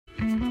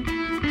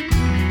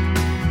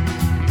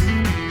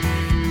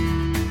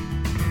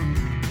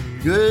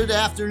Good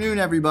afternoon,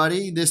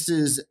 everybody. This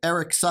is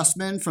Erik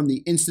Sussman from the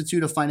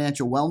Institute of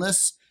Financial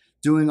Wellness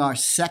doing our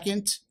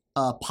second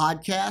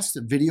podcast,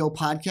 a video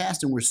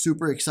podcast, and we're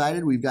super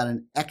excited. We've got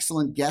an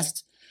excellent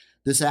guest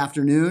this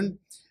afternoon.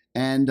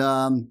 And,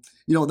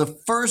 the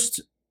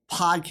first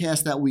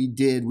podcast that we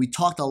did, we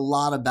talked a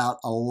lot about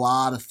a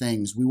lot of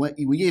things.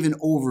 We gave an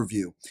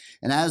overview.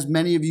 And as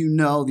many of you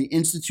know, the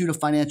Institute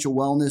of Financial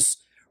Wellness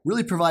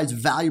really provides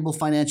valuable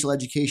financial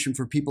education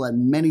for people at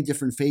many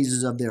different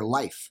phases of their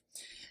life.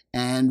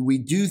 And we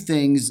do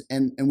things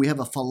and we have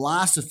a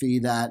philosophy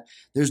that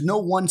there's no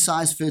one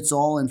size fits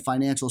all in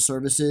financial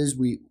services.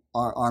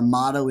 Our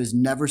motto is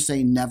never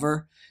say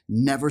never,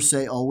 never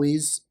say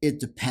always. It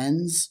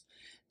depends.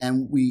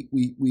 And we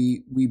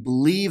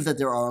believe that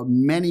there are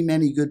many,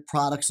 many good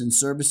products and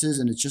services,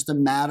 and it's just a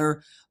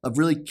matter of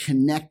really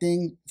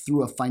connecting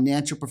through a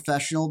financial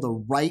professional, the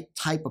right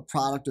type of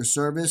product or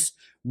service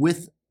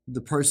with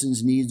the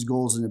person's needs,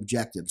 goals, and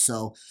objectives.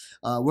 So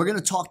we're going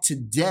to talk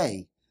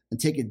today and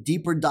take a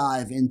deeper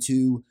dive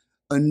into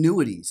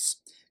annuities.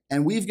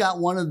 And we've got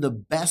one of the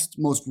best,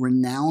 most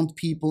renowned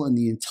people in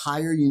the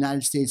entire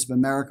United States of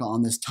America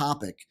on this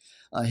topic.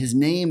 His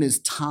name is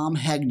Tom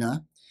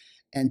Hegna.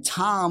 And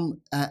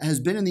Tom has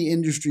been in the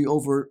industry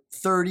over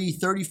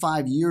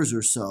 35 years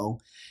or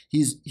so.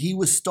 He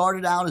was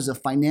started out as a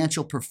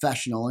financial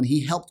professional, and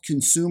he helped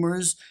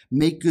consumers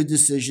make good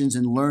decisions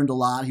and learned a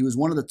lot. He was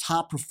one of the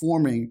top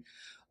performing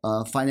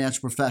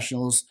financial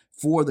professionals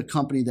for the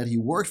company that he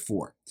worked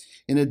for.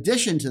 In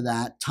addition to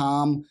that,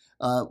 Tom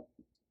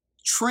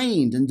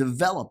trained and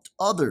developed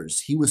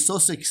others. He was so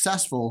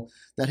successful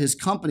that his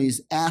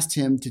companies asked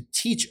him to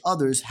teach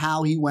others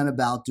how he went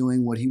about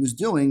doing what he was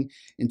doing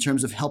in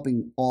terms of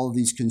helping all of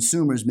these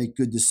consumers make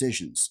good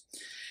decisions.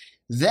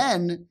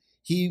 Then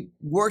he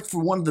worked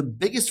for one of the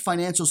biggest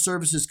financial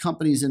services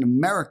companies in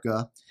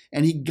America,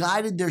 and he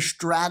guided their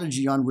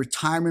strategy on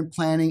retirement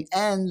planning,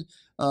 and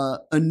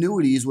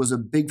annuities was a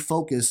big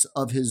focus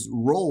of his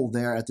role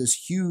there at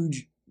this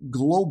huge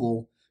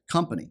global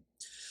company.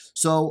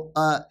 So,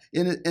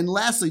 and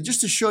lastly,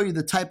 just to show you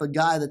the type of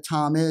guy that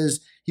Tom is,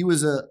 he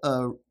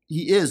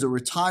is a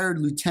retired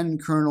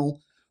lieutenant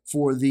colonel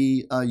for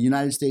the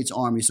United States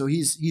Army. So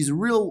he's a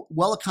real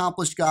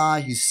well-accomplished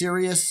guy. He's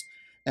serious,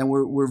 and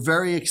we're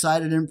very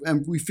excited,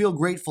 and we feel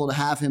grateful to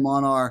have him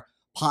on our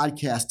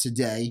podcast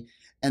today.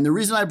 And the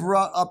reason I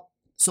brought up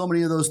so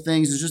many of those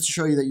things is just to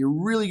show you that you're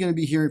really going to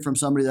be hearing from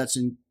somebody that's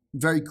a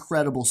very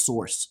credible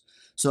source.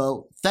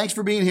 So thanks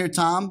for being here,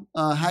 Tom.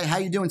 How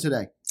you doing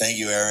today? Thank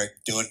you, Erik.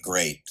 Doing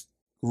great.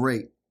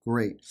 Great.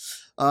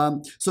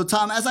 So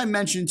Tom, as I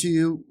mentioned to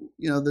you,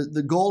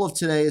 the goal of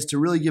today is to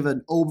really give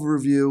an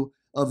overview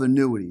of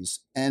annuities.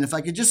 And if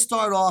I could just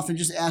start off and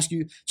just ask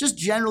you, just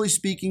generally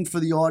speaking for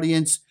the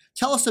audience,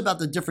 tell us about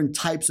the different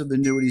types of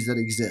annuities that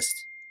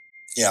exist.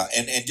 Yeah,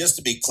 and just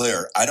to be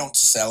clear, I don't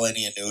sell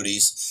any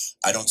annuities.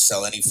 I don't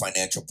sell any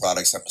financial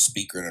products. I'm a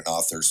speaker and an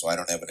author, so I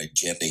don't have an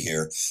agenda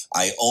here.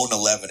 I own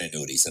 11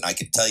 annuities, and I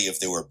can tell you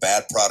if they were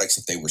bad products,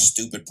 if they were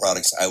stupid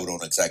products, I would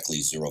own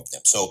exactly 0 of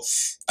them. So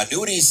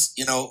annuities,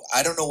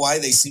 I don't know why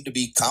they seem to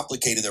be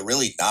complicated. They're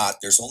really not.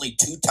 There's only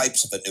 2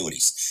 types of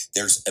annuities.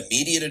 There's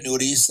immediate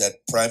annuities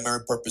that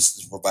primary purpose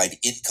is to provide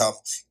income,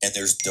 and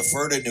there's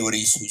deferred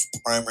annuities whose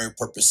primary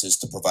purpose is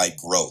to provide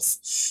growth.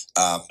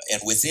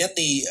 And within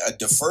the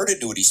deferred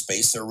annuity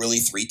space, there are really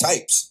 3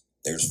 types.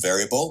 There's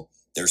variable,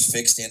 there's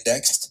fixed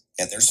indexed,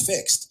 and there's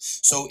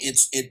fixed. So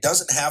it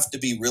doesn't have to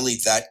be really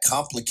that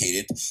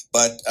complicated,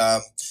 but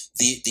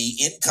the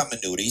income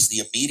annuities, the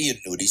immediate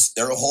annuities,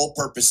 their whole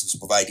purpose is to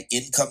provide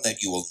income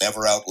that you will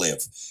never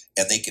outlive.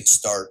 And they can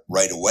start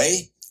right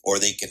away, or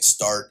they can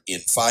start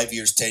in 5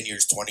 years, 10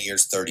 years, 20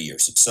 years, 30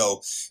 years. And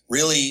so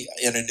really,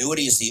 an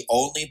annuity is the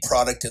only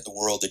product in the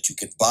world that you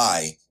can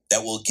buy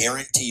that will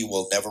guarantee you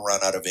will never run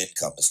out of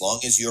income. As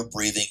long as you're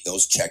breathing,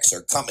 those checks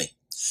are coming.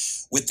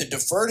 With the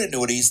deferred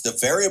annuities, the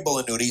variable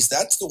annuities,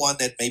 that's the one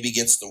that maybe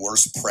gets the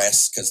worst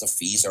press because the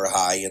fees are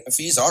high, and the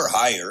fees are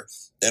higher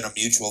than a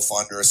mutual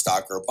fund or a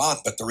stock or a bond.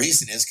 But the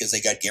reason is because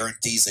they got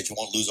guarantees that you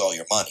won't lose all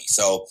your money.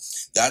 So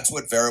that's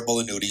what variable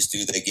annuities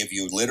do. They give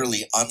you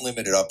literally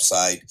unlimited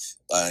upside.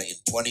 In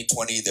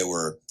 2020, there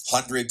were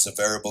hundreds of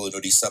variable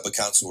annuity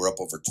sub-accounts who were up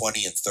over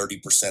 20 and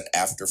 30%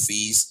 after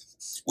fees,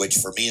 which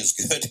for me is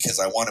good because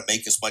I want to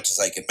make as much as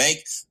I can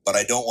make, but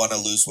I don't want to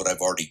lose what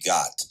I've already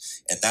got.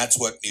 And that's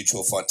what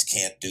mutual funds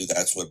can't do.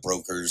 That's what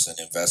brokers and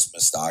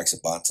investment stocks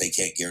and bonds, they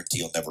can't guarantee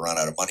you'll never run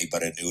out of money,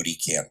 but annuity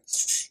can.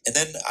 And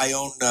then I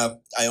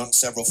own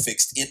several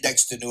fixed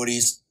indexed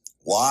annuities.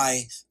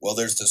 Why? Well,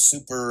 there's the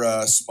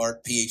super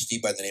smart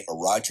PhD by the name of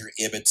Roger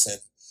Ibbotson,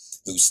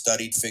 who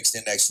studied fixed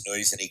index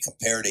annuities, and he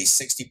compared a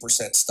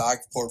 60% stock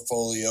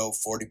portfolio,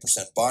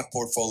 40% bond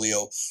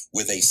portfolio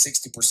with a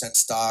 60%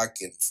 stock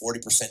and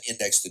 40%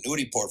 indexed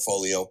annuity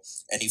portfolio.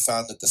 And he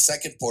found that the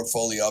second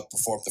portfolio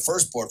outperformed the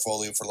first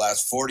portfolio for the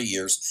last 40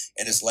 years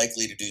and is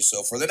likely to do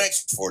so for the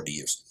next 40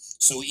 years.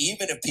 So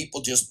even if people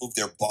just move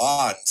their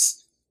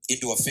bonds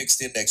into a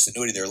fixed index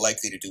annuity, they're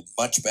likely to do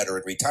much better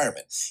in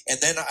retirement. And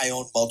then I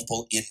own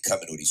multiple income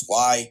annuities.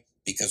 Why?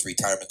 because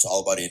retirement's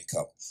all about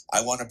income.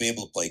 I want to be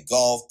able to play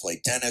golf,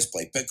 play tennis,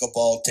 play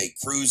pickleball, take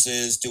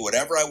cruises, do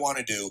whatever I want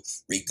to do,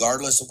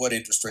 regardless of what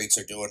interest rates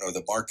are doing or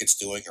the market's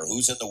doing or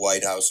who's in the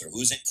White House or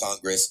who's in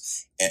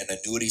Congress. And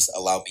annuities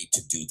allow me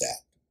to do that.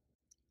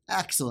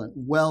 Excellent.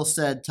 Well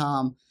said,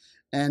 Tom.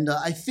 And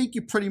I think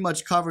you pretty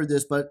much covered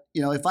this, but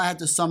if I had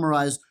to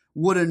summarize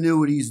what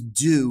annuities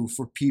do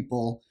for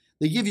people,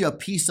 they give you a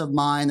peace of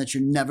mind that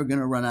you're never going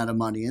to run out of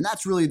money. And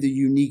that's really the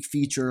unique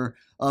feature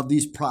of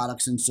these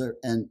products in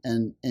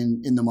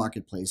the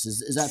marketplace.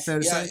 Is that fair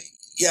to say?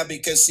 Yeah,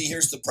 because see,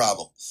 here's the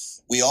problem.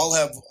 We all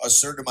have a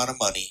certain amount of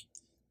money,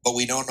 but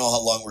we don't know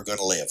how long we're going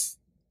to live.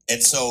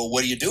 And so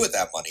what do you do with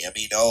that money? I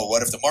mean,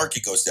 what if the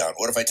market goes down?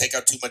 What if I take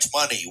out too much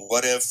money?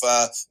 What if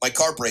my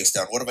car breaks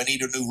down? What if I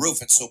need a new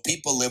roof? And so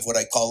people live what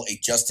I call a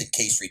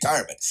just-in-case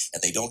retirement.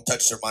 And they don't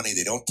touch their money.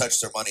 They don't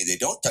touch their money. They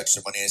don't touch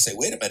their money. And I say,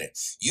 wait a minute.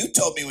 You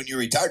told me when you're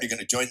retired, you're going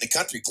to join the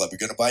country club. You're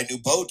going to buy new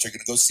boats. You're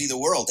going to go see the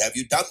world. Have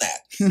you done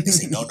that? They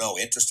say, no,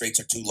 interest rates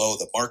are too low.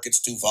 The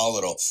market's too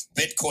volatile.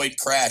 Bitcoin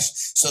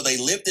crashed. So they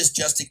live this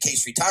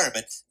just-in-case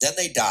retirement. Then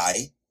they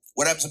die.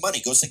 What happens to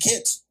money? Goes to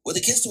kids. What do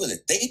the kids do with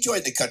it? They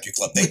join the country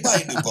club. They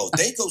buy a new boat.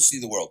 They go see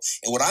the world.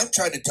 And what I'm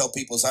trying to tell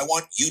people is I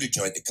want you to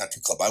join the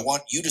country club. I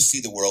want you to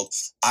see the world.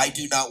 I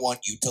do not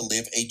want you to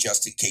live a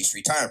just-in-case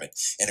retirement.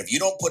 And if you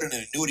don't put an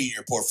annuity in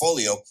your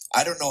portfolio,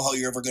 I don't know how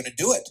you're ever going to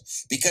do it.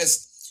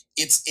 Because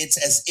it's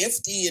as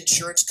if the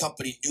insurance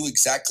company knew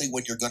exactly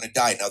when you're going to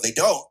die. Now, they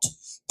don't.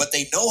 But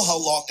they know how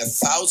long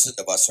 1,000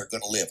 of us are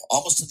going to live,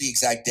 almost to the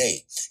exact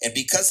day. And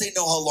because they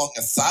know how long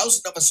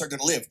 1,000 of us are going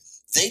to live,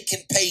 they can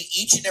pay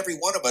each and every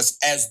one of us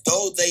as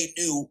though they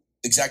knew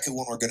exactly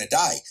when we're going to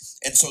die.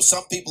 And so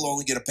some people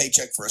only get a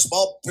paycheck for a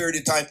small period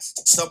of time.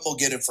 Some will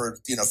get it for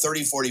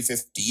 30, 40,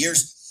 50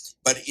 years.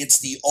 But it's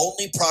the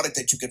only product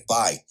that you can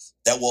buy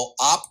that will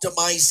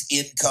optimize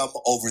income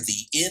over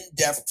the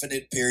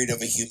indefinite period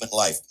of a human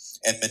life.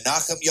 And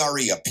Menachem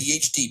Yari, a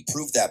PhD,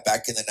 proved that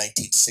back in the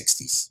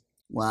 1960s.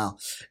 Wow.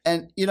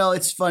 And,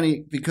 it's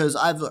funny because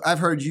I've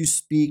heard you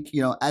speak,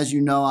 as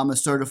you know, I'm a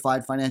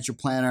certified financial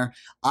planner.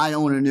 I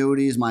own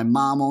annuities. My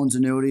mom owns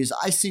annuities.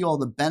 I see all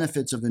the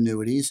benefits of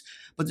annuities,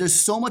 but there's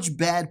so much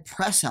bad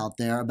press out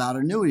there about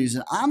annuities.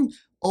 And I'm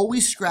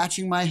always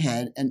scratching my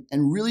head and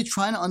really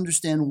trying to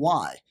understand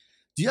why.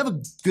 Do you have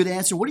a good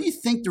answer? What do you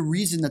think the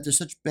reason that there's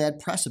such bad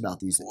press about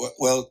these things?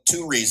 Well,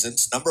 two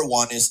reasons. Number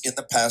one is in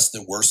the past,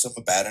 there were some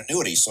bad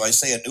annuities. So I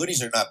say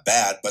annuities are not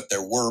bad, but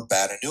there were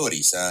bad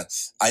annuities.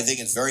 I think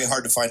it's very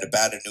hard to find a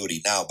bad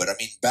annuity now. But I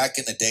mean, back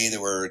in the day,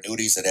 there were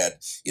annuities that had,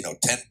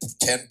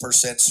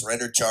 10%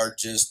 surrender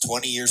charges,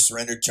 20-year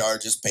surrender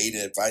charges, paid to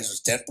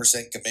advisors,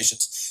 10%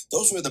 commissions.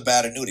 Those were the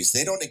bad annuities.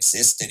 They don't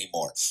exist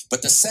anymore.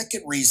 But the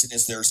second reason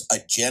is there's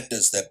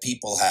agendas that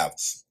people have.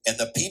 And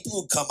the people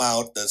who come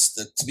out,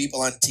 the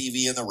people on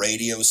TV and the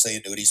radio say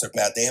annuities are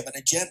bad, they have an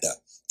agenda.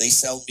 They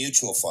sell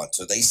mutual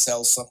funds or they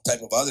sell some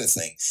type of other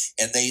thing.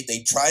 And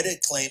they try to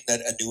claim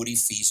that annuity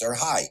fees are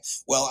high.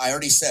 Well, I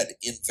already said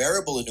in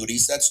variable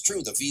annuities, that's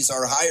true. The fees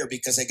are higher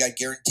because they got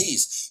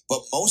guarantees.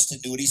 But most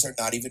annuities are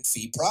not even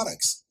fee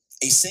products.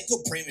 A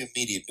single premium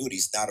immediate annuity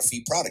is not a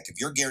fee product. If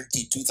you're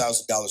guaranteed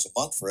 $2,000 a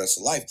month for the rest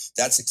of life,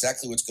 that's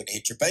exactly what's going to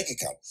hit your bank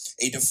account.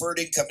 A deferred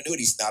income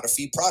annuity is not a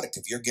fee product.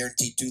 If you're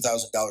guaranteed $2,000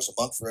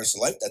 a month for the rest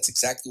of life, that's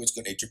exactly what's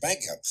going to hit your bank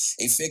account.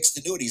 A fixed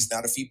annuity is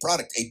not a fee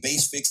product. A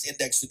base fixed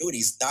index annuity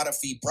is not a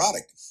fee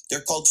product.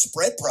 They're called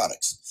spread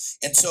products.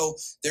 And so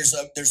there's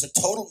a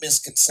total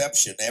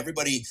misconception.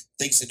 Everybody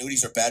thinks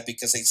annuities are bad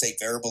because they say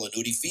variable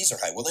annuity fees are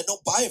high. Well, then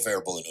don't buy a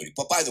variable annuity.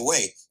 But by the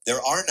way,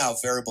 there are now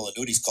variable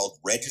annuities called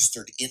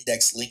registered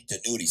index-linked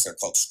annuities. They're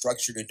called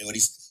structured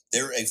annuities.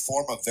 They're a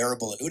form of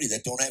variable annuity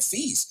that don't have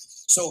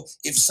fees. So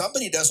if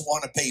somebody doesn't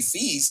want to pay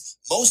fees,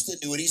 most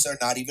annuities are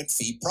not even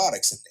fee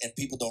products, and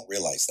people don't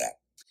realize that.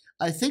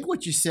 I think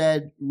what you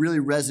said really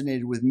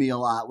resonated with me a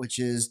lot, which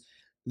is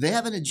they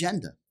have an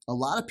agenda. A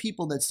lot of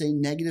people that say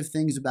negative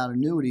things about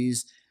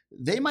annuities,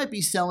 they might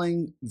be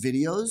selling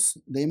videos,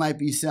 they might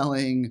be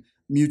selling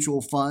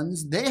mutual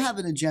funds. They have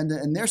an agenda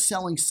and they're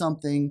selling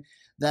something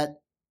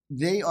that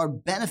they are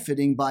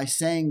benefiting by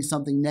saying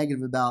something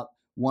negative about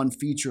one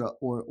feature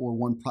or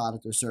one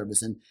product or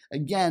service. And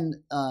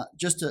again,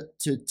 just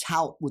to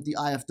tout what the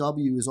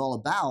IFW is all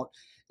about,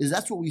 is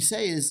that's what we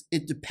say is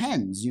it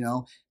depends,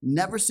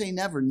 never say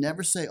never,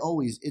 never say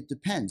always, it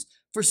depends.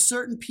 For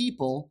certain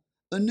people,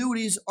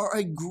 annuities are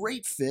a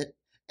great fit.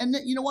 And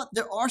you know what?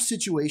 There are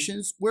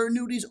situations where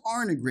annuities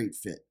aren't a great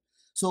fit.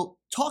 So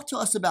talk to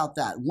us about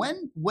that.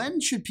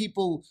 When should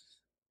people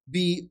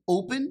be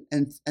open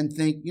and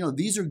think,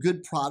 these are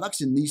good products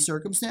in these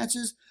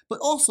circumstances, but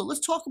also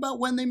let's talk about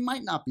when they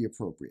might not be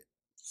appropriate.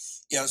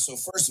 Yeah, so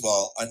first of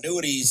all,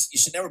 annuities, you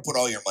should never put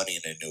all your money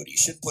in an annuity. You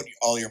shouldn't put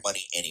all your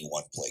money in any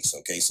one place,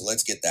 okay? So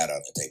let's get that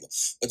on the table.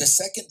 But the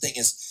second thing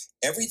is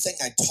everything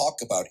I talk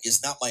about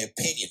is not my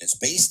opinion. It's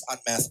based on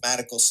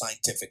mathematical,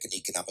 scientific, and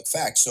economic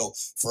facts. So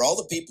for all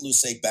the people who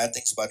say bad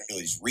things about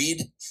annuities,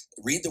 read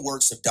the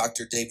works of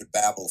Dr. David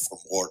Babel from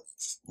Wharton,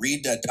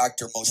 read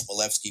Dr. Moshe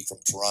Milevsky from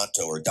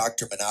Toronto, or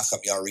Dr. Menachem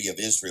Yari of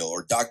Israel,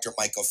 or Dr.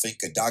 Michael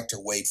Finke, Dr.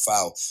 Wade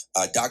Pfau,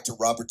 Dr.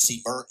 Robert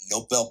C. Merton,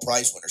 Nobel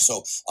Prize winner.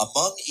 So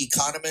among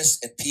economists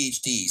and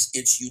PhDs,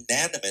 it's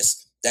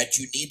unanimous that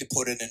you need to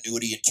put an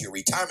annuity into your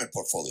retirement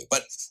portfolio.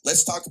 But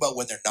let's talk about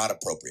when they're not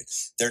appropriate.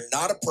 They're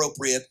not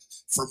appropriate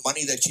for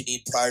money that you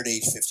need prior to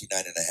age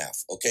 59 and a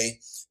half, okay?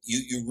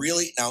 You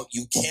really, now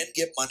you can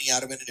get money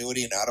out of an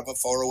annuity and out of a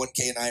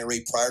 401k and IRA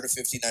prior to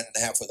 59 and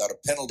a half without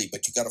a penalty,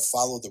 but you got to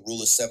follow the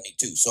rule of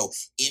 72. So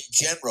in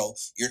general,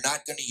 you're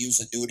not going to use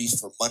annuities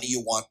for money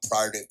you want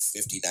prior to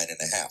 59 and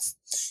a half.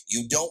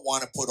 You don't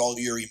want to put all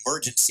your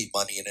emergency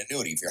money in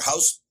annuity. If your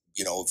house,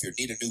 if you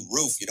need a new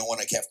roof, you don't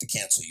want to have to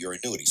cancel your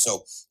annuity.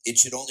 So it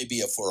should only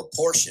be for a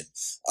portion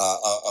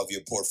of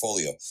your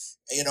portfolio,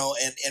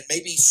 and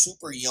maybe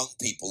super young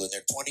people in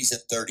their 20s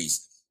and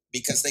 30s,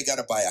 because they got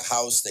to buy a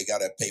house, they got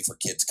to pay for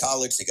kids'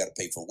 college, they got to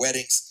pay for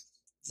weddings.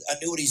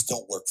 Annuities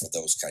don't work for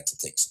those kinds of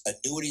things.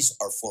 Annuities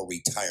are for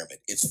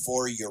retirement. It's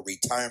for your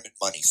retirement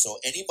money. So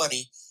any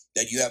money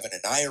that you have in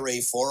an IRA,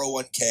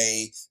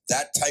 401k,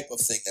 that type of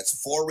thing,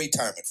 that's for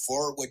retirement,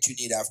 for what you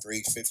need after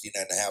age 59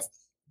 and a half,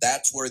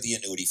 that's where the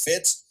annuity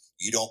fits.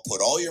 You don't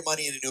put all your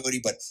money in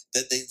annuity, but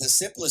the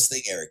simplest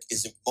thing, Eric,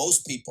 is if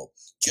most people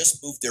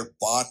just move their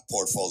bond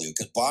portfolio,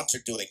 because bonds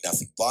are doing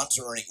nothing. Bonds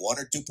are earning 1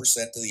 or 2%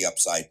 to the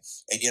upside.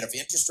 And yet if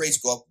interest rates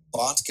go up,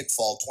 bonds can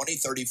fall 20,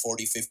 30,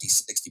 40, 50,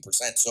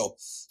 60%. So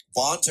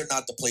bonds are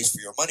not the place for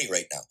your money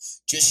right now.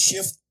 Just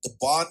shift the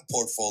bond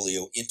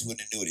portfolio into an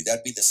annuity.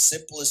 That'd be the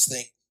simplest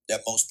thing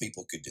that most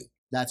people could do.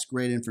 That's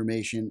great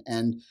information.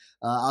 And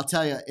I'll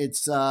tell you,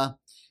 it's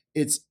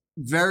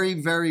very,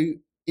 very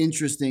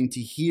interesting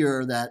to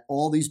hear that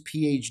all these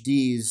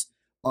PhDs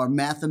are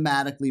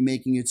mathematically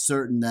making it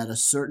certain that a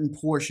certain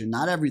portion,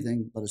 not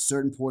everything, but a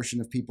certain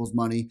portion of people's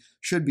money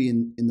should be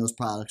in those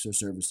products or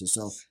services.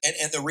 So,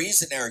 and the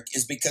reason, Eric,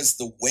 is because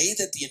the way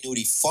that the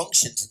annuity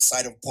functions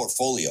inside of a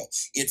portfolio,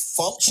 it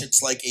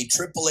functions like a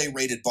AAA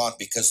rated bond,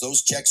 because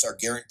those checks are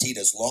guaranteed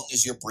as long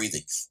as you're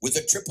breathing. With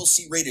a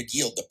CCC rated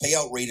yield, the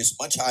payout rate is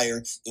much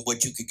higher than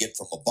what you could get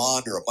from a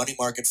bond or a money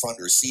market fund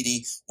or a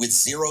CD with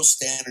zero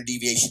standard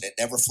deviation. It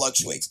never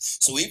fluctuates.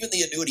 So even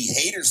the annuity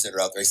haters that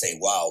are out there say,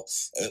 wow,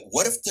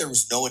 what if there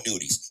was no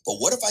annuities? But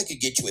what if I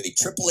could get you a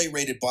AAA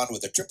rated bond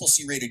with a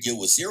CCC rated yield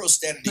with zero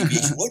standard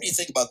deviation? What do you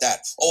think about that?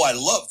 Oh, I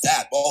love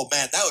that. Oh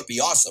man, that would be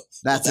awesome.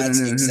 That's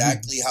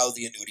exactly how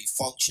the annuity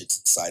functions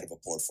inside of a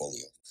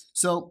portfolio.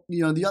 So,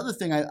 the other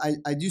thing,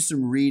 I do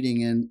some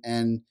reading,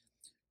 and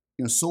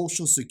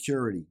Social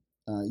Security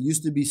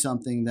used to be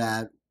something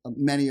that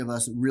many of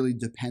us really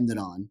depended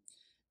on.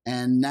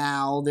 And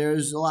now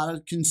there's a lot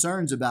of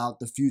concerns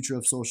about the future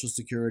of Social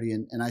Security.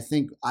 And I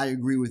think I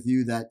agree with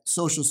you that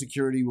Social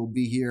Security will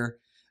be here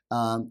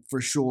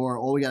for sure.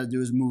 All we got to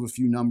do is move a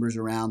few numbers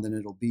around and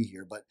it'll be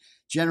here. But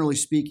generally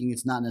speaking,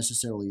 it's not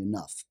necessarily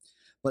enough.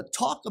 But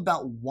talk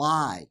about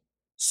why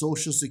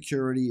Social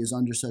Security is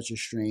under such a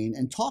strain,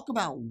 and talk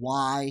about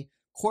why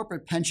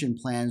corporate pension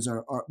plans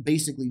are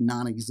basically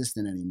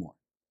non-existent anymore.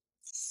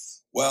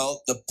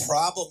 Well, the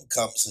problem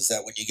comes is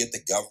that when you get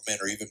the government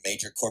or even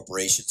major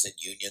corporations and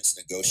unions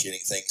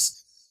negotiating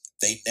things,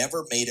 they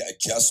never made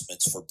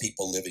adjustments for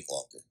people living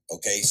longer.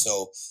 Okay,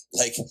 so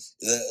like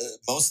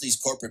most of these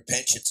corporate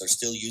pensions are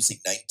still using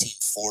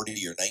 1940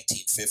 or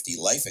 1950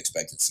 life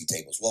expectancy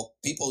tables. Well,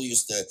 people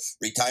used to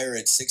retire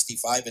at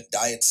 65 and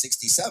die at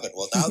 67.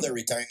 Well, now they're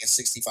retiring at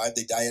 65,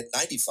 they die at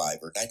 95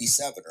 or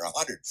 97 or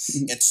 100.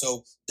 And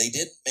so they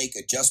didn't make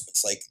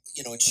adjustments. Like,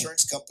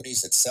 insurance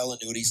companies that sell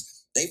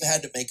annuities, they've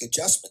had to make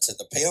adjustments, and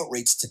the payout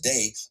rates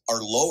today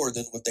are lower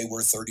than what they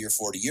were 30 or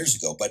 40 years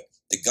ago. But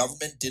the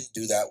government didn't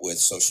do that with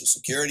Social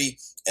Security,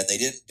 and they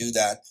didn't do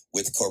that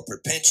with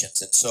corporate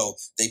pensions. And so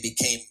they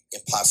became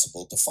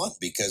impossible to fund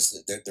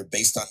because they're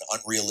based on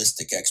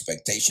unrealistic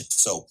expectations.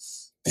 So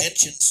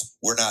pensions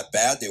were not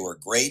bad. They were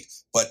great,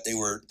 but they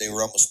were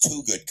almost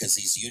too good, because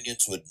these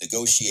unions would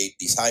negotiate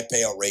these high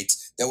payout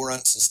rates that were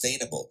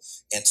unsustainable.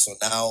 And so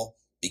now,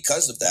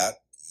 because of that,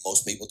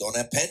 most people don't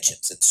have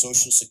pensions, and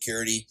Social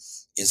Security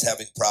is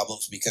having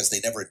problems because they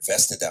never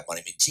invested that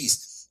money. I mean,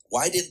 geez,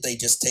 why didn't they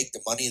just take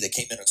the money that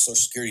came in on Social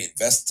Security and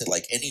invest it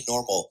like any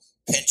normal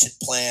pension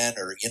plan,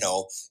 or,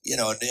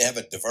 they have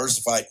it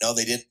diversified? No,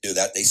 they didn't do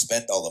that. They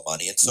spent all the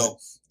money. And so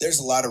there's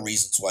a lot of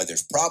reasons why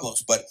there's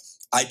problems, but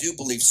I do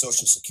believe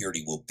Social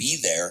Security will be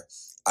there.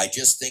 I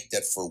just think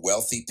that for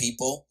wealthy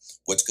people,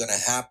 what's going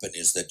to happen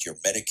is that your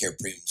Medicare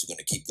premiums are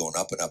going to keep going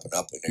up and up and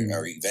up, and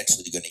are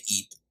eventually going to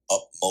eat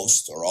up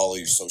most or all of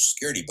your Social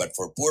Security. But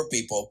for poor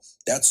people,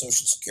 that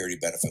Social Security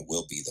benefit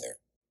will be there.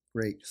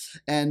 Great.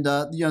 And,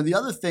 the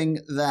other thing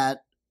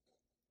that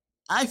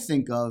I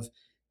think of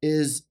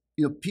is,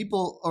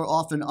 people are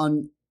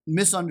often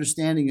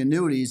misunderstanding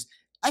annuities.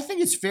 I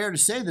think it's fair to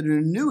say that an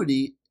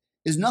annuity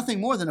is nothing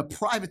more than a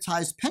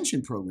privatized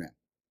pension program.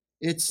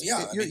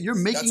 You're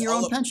making your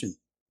own pension.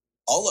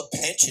 All a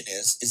pension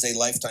is a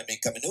lifetime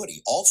income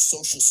annuity. All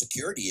Social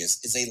Security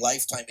is a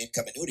lifetime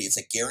income annuity. It's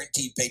a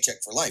guaranteed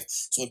paycheck for life.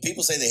 So when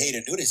people say they hate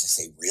annuities, I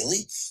say,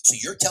 really? So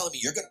you're telling me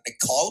you're going to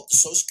call the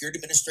Social Security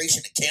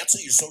Administration and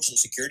cancel your Social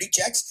Security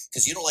checks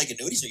because you don't like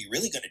annuities? Are you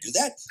really going to do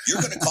that?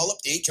 You're going to call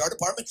up the HR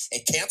department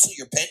and cancel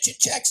your pension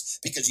checks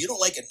because you don't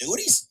like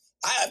annuities?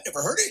 I've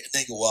never heard it. And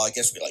they go, well, I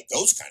guess we like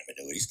those kind of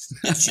annuities.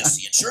 It's just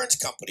the insurance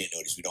company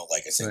annuities we don't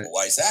like. I say, Right.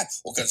 well, why is that?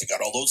 Well, because they got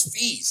all those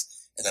fees.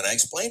 And then I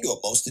explained to them,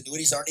 most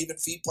annuities aren't even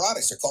fee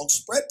products. They're called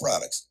spread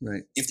products.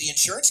 Right. If the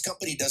insurance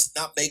company does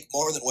not make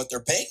more than what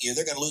they're paying you,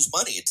 they're going to lose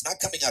money. It's not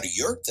coming out of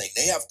your thing.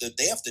 They have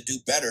to do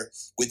better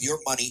with your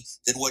money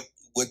than what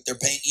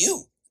they're paying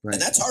you. Right.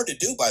 And that's hard to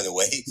do, by the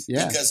way,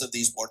 Yeah. because of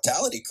these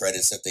mortality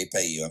credits that they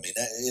pay you. I mean,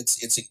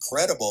 it's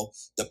incredible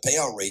the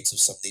payout rates of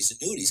some of these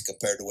annuities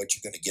compared to what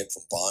you're going to get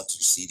from bonds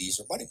or CDs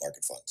or money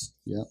market funds.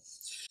 Yeah.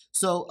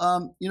 So,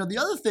 the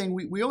other thing,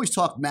 we always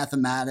talk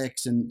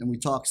mathematics and we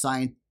talk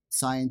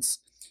science,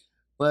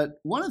 but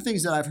one of the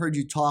things that I've heard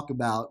you talk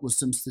about was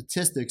some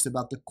statistics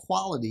about the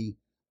quality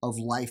of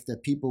life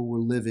that people were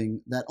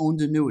living that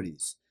owned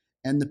annuities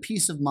and the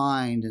peace of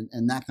mind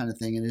and that kind of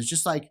thing. And it's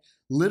just like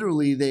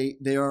literally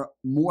they are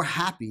more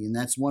happy. And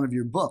that's one of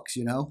your books,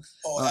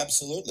 Oh,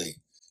 absolutely.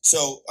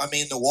 So, I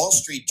mean, the Wall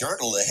Street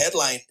Journal, the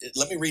headline,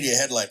 let me read you a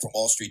headline from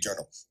Wall Street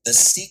Journal. The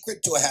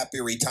secret to a happy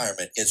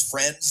retirement is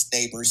friends,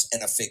 neighbors,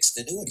 and a fixed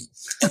annuity.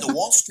 And the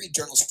Wall Street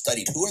Journal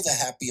studied who are the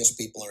happiest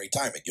people in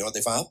retirement. You know what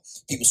they found?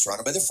 People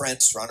surrounded by their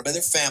friends, surrounded by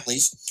their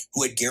families,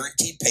 who had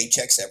guaranteed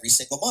paychecks every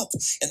single month.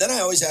 And then I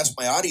always ask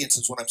my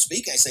audiences when I'm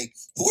speaking, I say,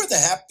 who are the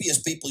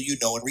happiest people you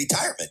know in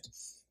retirement?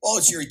 Oh,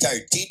 it's your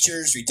retired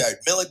teachers, retired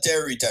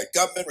military, retired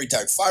government,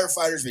 retired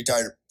firefighters,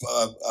 retired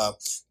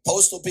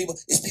postal people.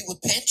 It's people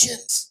with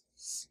pensions.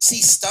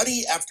 See,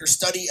 study after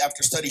study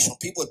after study show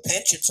people with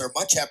pensions are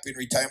much happier in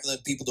retirement than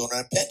people who don't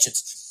have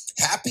pensions.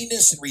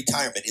 Happiness in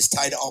retirement is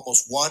tied to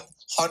almost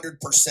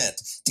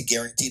 100% to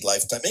guaranteed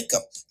lifetime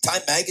income.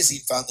 Time magazine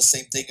found the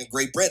same thing in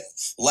Great Britain.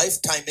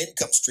 Lifetime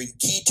income stream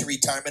key to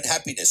retirement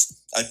happiness.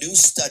 A new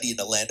study in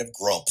the land of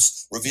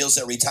grumps reveals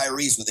that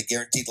retirees with a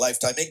guaranteed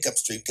lifetime income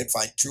stream can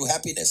find true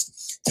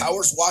happiness.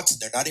 Towers Watson,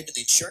 they're not even in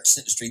the insurance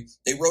industry.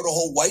 They wrote a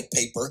whole white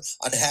paper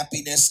on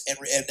happiness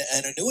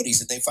and annuities,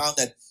 and they found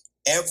that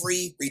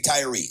every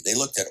retiree, they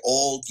looked at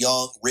old,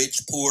 young,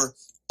 rich, poor,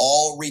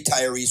 all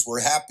retirees were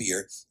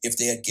happier if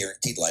they had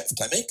guaranteed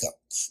lifetime income.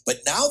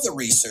 But now the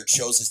research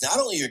shows is not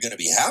only you're going to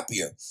be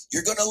happier,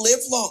 you're going to live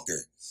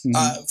longer.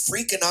 Mm-hmm.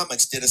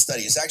 Freakonomics did a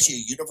study. It's actually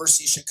a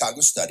University of Chicago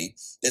study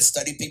that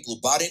studied people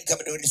who bought income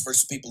annuities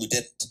versus people who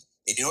didn't.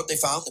 And you know what they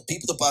found? The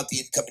people that bought the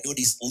income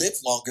annuities lived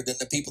longer than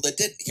the people that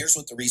didn't. Here's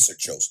what the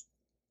research shows.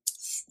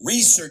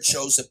 Research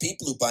shows that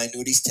people who buy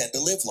annuities tend to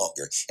live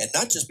longer, and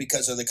not just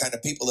because they're the kind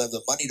of people that have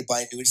the money to buy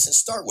annuities to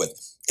start with.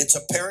 It's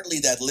apparently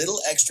that little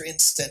extra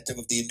incentive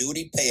of the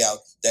annuity payout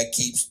that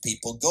keeps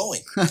people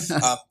going.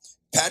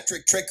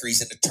 Patrick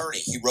Trickery's an attorney.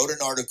 He wrote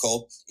an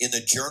article in the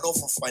Journal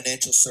for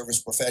Financial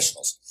Service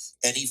Professionals,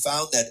 and he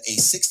found that a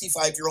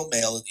 65-year-old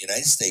male in the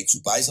United States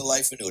who buys a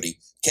life annuity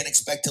can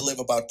expect to live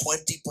about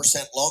 20%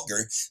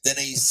 longer than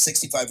a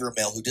 65-year-old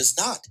male who does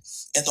not.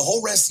 And the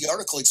whole rest of the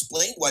article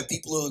explained why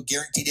people who have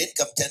guaranteed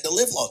income tend to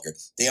live longer.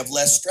 They have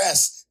less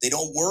stress. They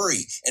don't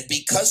worry. And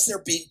because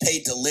they're being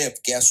paid to live,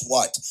 guess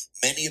what?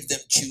 Many of them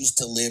choose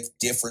to live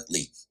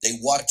differently. They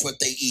watch what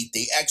they eat.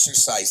 They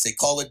exercise. They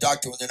call a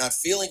doctor when they're not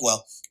feeling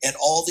well. And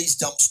all these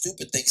dumb,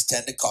 stupid things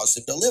tend to cause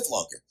them to live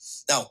longer.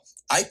 Now,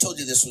 I told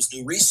you this was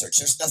new research.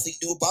 There's nothing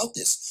new about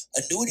this.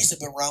 Annuities have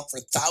been around for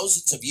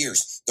thousands of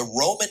years. The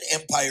Roman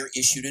Empire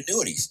issued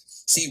annuities.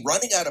 See,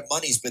 running out of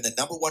money has been the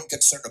number one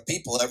concern of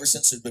people ever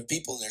since there's been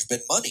people and there's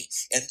been money.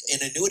 And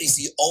annuities,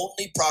 the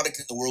only product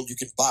in the world you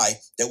can buy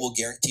that will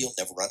guarantee you'll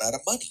never run out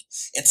of money.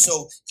 And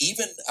so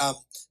even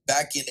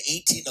back in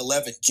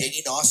 1811,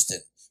 Jane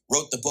Austen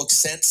wrote the book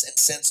Sense and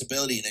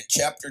Sensibility. And in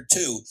chapter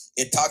 2,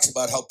 it talks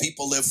about how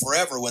people live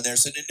forever when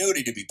there's an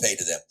annuity to be paid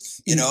to them,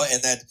 you know,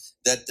 and that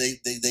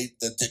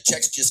the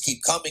checks just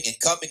keep coming and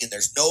coming and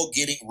there's no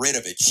getting rid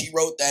of it. She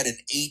wrote that in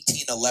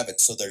 1811.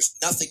 So there's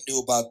nothing new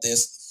about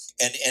this.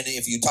 And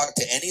if you talk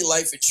to any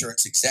life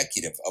insurance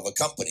executive of a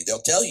company, they'll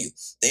tell you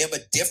they have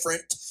a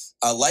different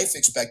life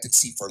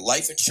expectancy for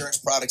life insurance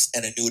products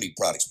and annuity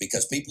products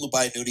because people who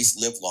buy annuities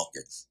live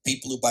longer.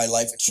 People who buy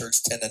life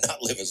insurance tend to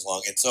not live as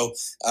long. And so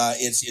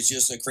it's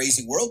just a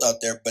crazy world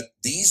out there. But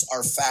these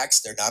are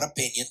facts. They're not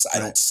opinions. I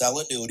don't sell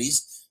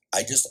annuities.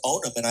 I just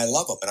own them and I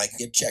love them. And I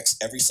get checks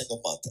every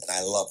single month. And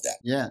I love that.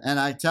 Yeah.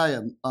 And I tell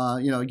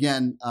you,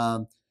 again,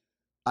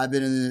 I've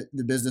been in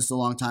the business a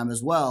long time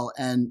as well.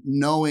 And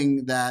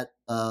knowing that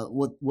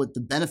what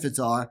the benefits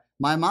are,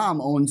 my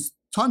mom owns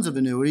tons of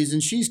annuities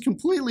and she's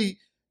completely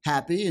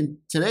happy. And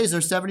today's her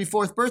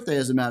 74th birthday,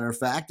 as a matter of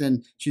fact.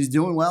 And she's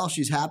doing well.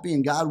 She's happy.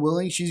 And God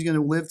willing, she's going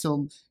to live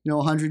till,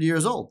 100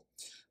 years old.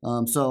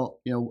 So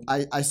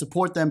I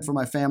support them for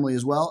my family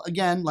as well.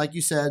 Again, like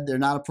you said, they're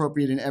not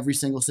appropriate in every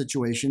single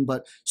situation.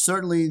 But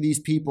certainly these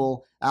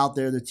people out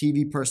there, the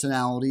TV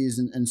personalities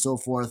and so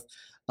forth,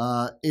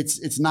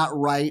 It's not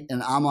right,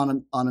 and I'm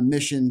on a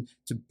mission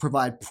to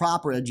provide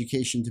proper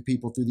education to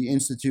people through the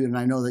Institute, and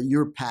I know that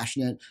you're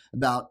passionate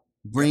about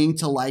bringing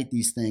to light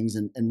these things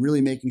and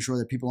really making sure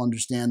that people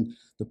understand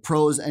the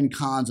pros and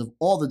cons of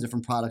all the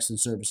different products and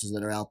services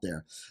that are out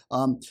there.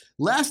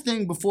 Last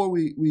thing before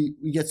we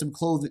get some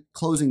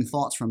closing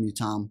thoughts from you,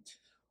 Tom.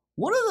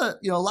 What are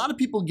a lot of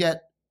people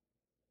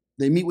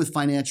they meet with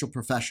financial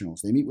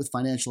professionals, they meet with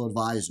financial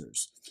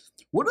advisors.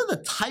 What are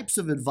the types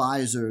of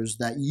advisors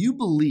that you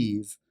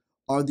believe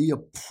are the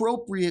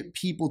appropriate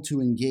people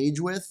to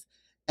engage with?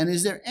 And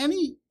is there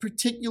any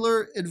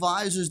particular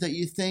advisors that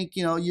you think,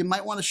 you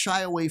might want to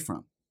shy away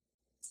from?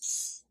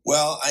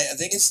 Well, I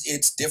think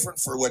it's different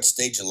for what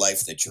stage of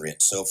life that you're in.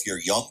 So if you're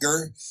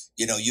younger,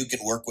 you can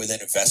work with an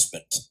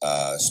investment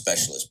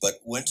specialist. But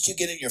once you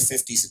get in your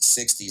 50s and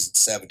 60s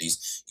and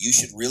 70s, you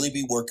should really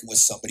be working with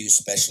somebody who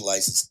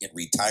specializes in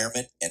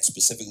retirement, and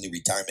specifically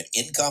retirement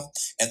income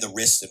and the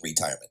risks in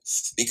retirement.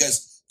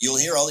 Because you'll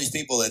hear all these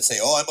people that say,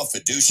 oh, I'm a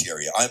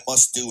fiduciary, I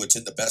must do what's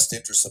in the best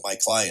interest of my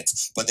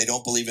clients, but they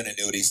don't believe in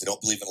annuities, they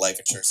don't believe in life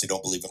insurance, they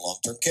don't believe in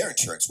long-term care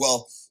insurance.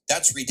 Well,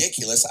 that's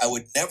ridiculous. I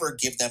would never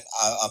give them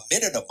a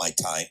minute of my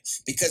time,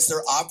 because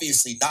they're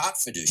obviously not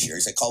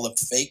fiduciaries. I call them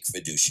fake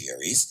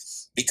fiduciaries,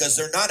 because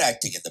they're not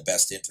acting in the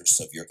best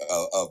interests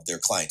of their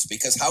clients.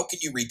 Because how can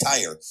you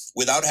retire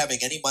without having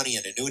any money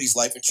in annuities,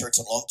 life insurance,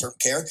 and long-term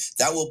care?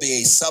 That will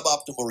be a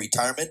suboptimal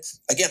retirement.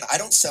 Again, I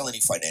don't sell any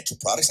financial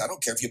products. I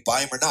don't care if you buy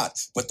them or not,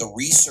 but the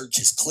research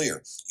is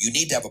clear. You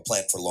need to have a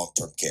plan for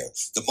long-term care.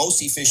 The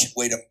most efficient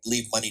way to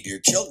leave money to your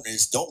children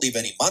is don't leave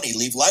any money,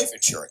 leave life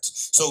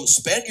insurance. So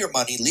spend your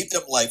money, leave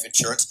them life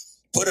insurance,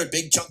 put a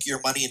big chunk of your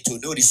money into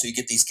annuities so you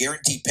get these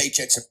guaranteed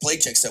paychecks and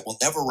playchecks that will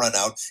never run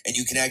out, and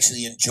you can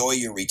actually enjoy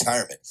your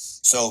retirement.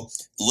 So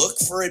look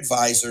for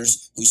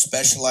advisors who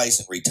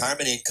specialize in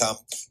retirement income,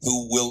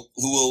 who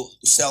will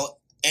sell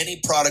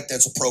any product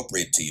that's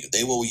appropriate to you.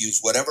 They will use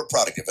whatever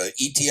product. If an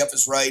ETF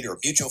is right, or a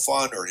mutual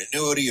fund, or an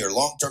annuity, or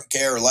long-term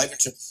care, or life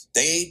insurance,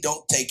 they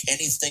don't take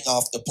anything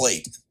off the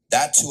plate.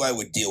 That's who I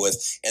would deal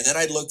with. And then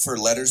I'd look for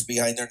letters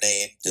behind their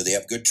name. Do they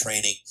have good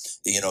training?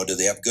 Do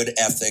they have good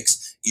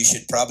ethics? You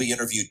should probably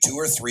interview 2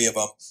 or 3 of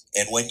them.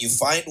 And when you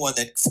find one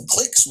that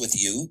clicks with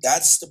you,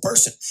 that's the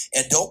person.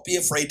 And don't be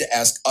afraid to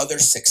ask other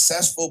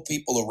successful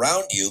people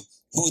around you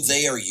who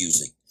they are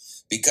using.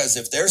 Because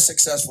if they're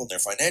successful and they're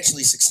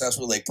financially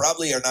successful, they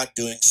probably are not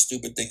doing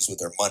stupid things with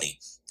their money.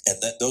 And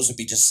those would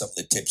be just some of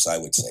the tips I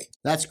would say.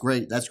 That's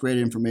great. That's great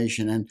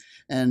information.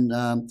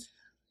 And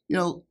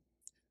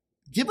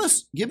give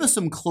us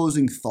some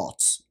closing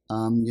thoughts.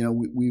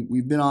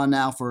 We've been on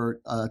now for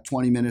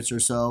 20 minutes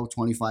or so,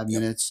 25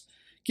 minutes.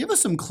 Give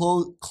us some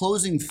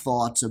closing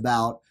thoughts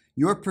about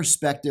your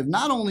perspective,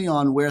 not only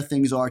on where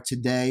things are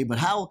today, but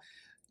how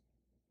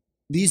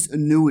these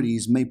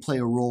annuities may play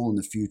a role in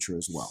the future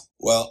as well.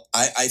 Well,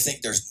 I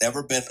think there's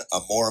never been a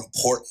more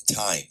important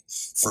time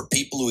for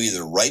people who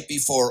either right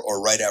before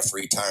or right after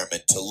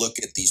retirement to look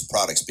at these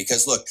products.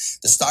 Because look,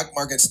 the stock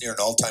market's near an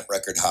all-time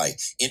record high.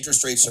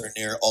 Interest rates are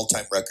near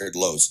all-time record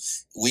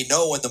lows. We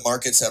know when the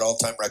market's at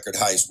all-time record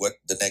highs what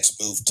the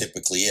next move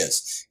typically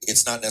is.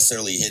 It's not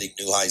necessarily hitting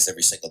new highs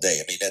every single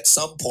day. I mean, at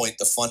some point,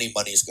 the funny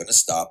money is going to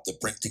stop. The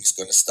printing's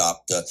going to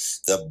stop.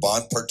 The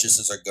bond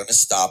purchases are going to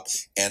stop.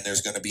 And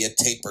there's going to be a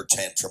taper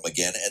tantrum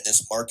again. And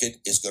this market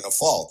is going to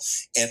fall.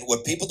 And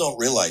what people don't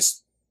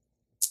realize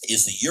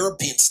is the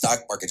European stock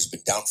market has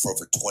been down for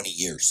over 20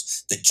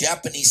 years. The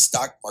Japanese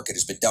stock market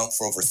has been down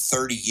for over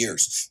 30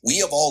 years. We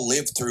have all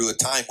lived through a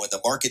time when the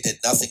market did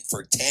nothing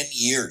for 10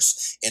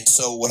 years. And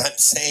so what I'm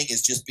saying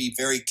is just be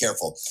very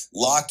careful.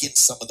 Lock in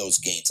some of those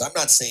gains. I'm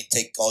not saying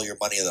take all your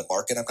money out of the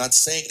market. I'm not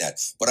saying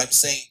that. But I'm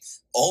saying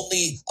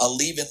only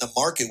leave in the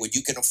market what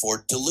you can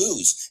afford to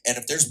lose. And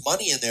if there's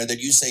money in there that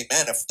you say,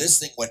 man, if this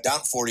thing went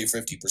down 40 or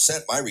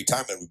 50%, my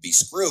retirement would be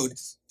screwed,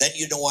 then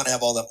you don't want to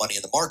have all that money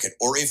in the market.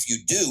 Or if you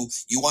do,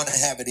 you want to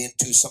have it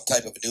into some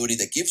type of annuity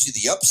that gives you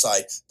the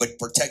upside, but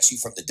protects you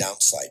from the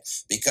downside.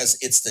 Because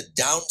it's the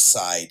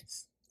downside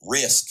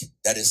risk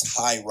that is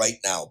high right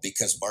now,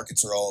 because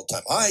markets are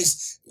all-time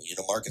highs.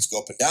 Markets go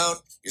up and down.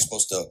 You're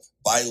supposed to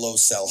buy low,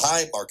 sell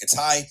high. Markets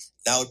high.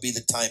 Now would be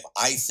the time,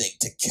 I think,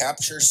 to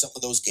capture some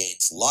of those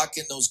gains, lock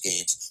in those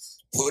gains,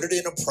 put it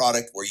in a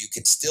product where you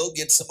can still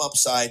get some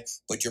upside,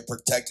 but you're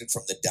protected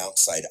from the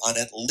downside on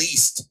at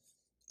least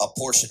a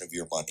portion of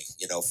your money.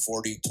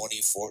 40,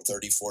 20,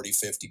 30, 40,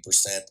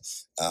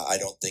 50%, I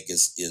don't think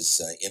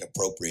is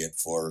inappropriate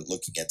for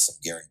looking at some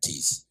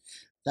guarantees.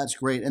 That's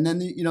great. And then,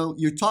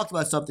 you talked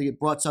about something, it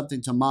brought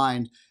something to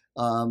mind.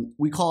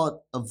 We call it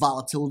a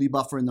volatility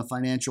buffer in the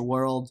financial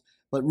world,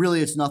 but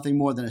really it's nothing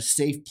more than a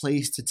safe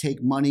place to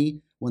take money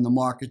when the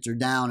markets are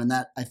down. And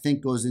that, I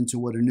think, goes into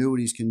what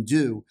annuities can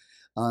do.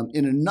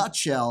 In a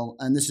nutshell,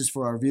 and this is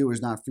for our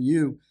viewers, not for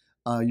you,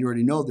 you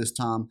already know this,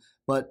 Tom,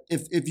 but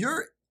if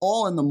you're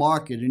all in the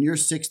market and you're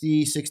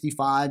 60,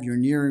 65, you're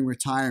nearing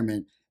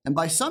retirement, and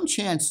by some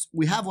chance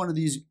we have one of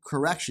these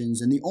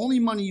corrections and the only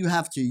money you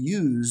have to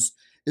use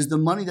is the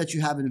money that you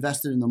have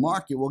invested in the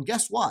market, well,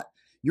 guess what?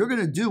 You're going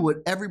to do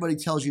what everybody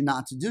tells you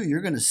not to do.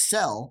 You're going to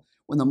sell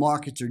when the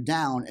markets are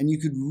down, and you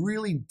could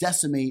really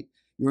decimate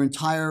your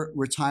entire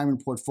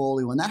retirement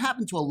portfolio. And that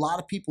happened to a lot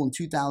of people in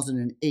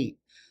 2008.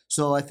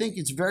 So I think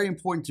it's very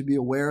important to be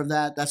aware of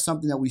that. That's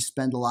something that we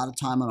spend a lot of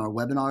time on our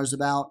webinars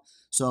about.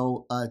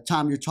 So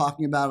Tom, you're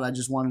talking about it. I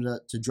just wanted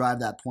to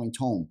drive that point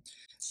home.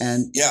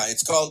 And yeah,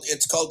 it's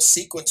called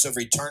sequence of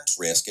returns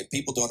risk, and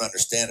people don't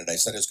understand it. I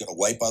said it's going to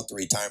wipe out the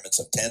retirements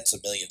of tens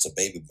of millions of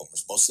baby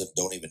boomers. Most of them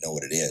don't even know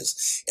what it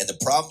is. And the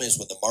problem is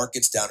when the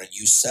market's down and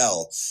you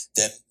sell,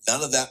 then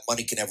none of that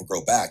money can ever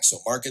grow back. So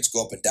markets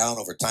go up and down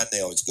over time.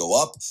 They always go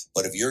up.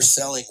 But if you're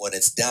selling when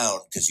it's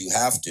down because you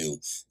have to,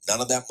 none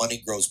of that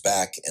money grows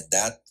back, and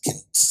that can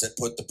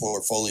put the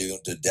portfolio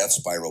into a death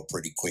spiral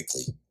pretty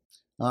quickly.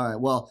 All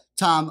right. Well,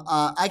 Tom,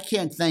 I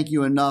can't thank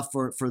you enough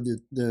for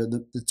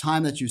the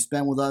time that you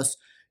spent with us.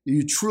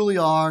 You truly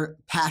are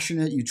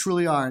passionate. You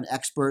truly are an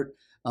expert.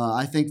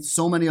 I think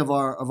so many of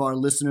our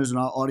listeners and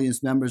our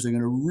audience members are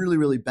going to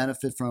really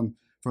benefit from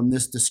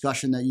this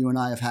discussion that you and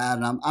I have had.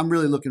 And I'm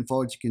really looking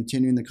forward to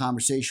continuing the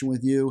conversation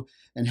with you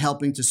and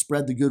helping to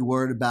spread the good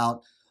word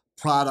about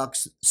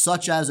products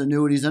such as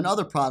annuities and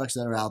other products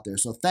that are out there.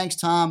 So thanks,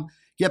 Tom.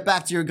 Get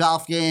back to your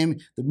golf game.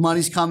 The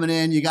money's coming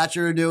in. You got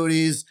your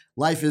annuities.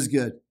 Life is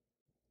good.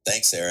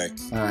 Thanks, Erik.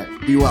 All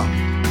right. Be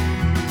well.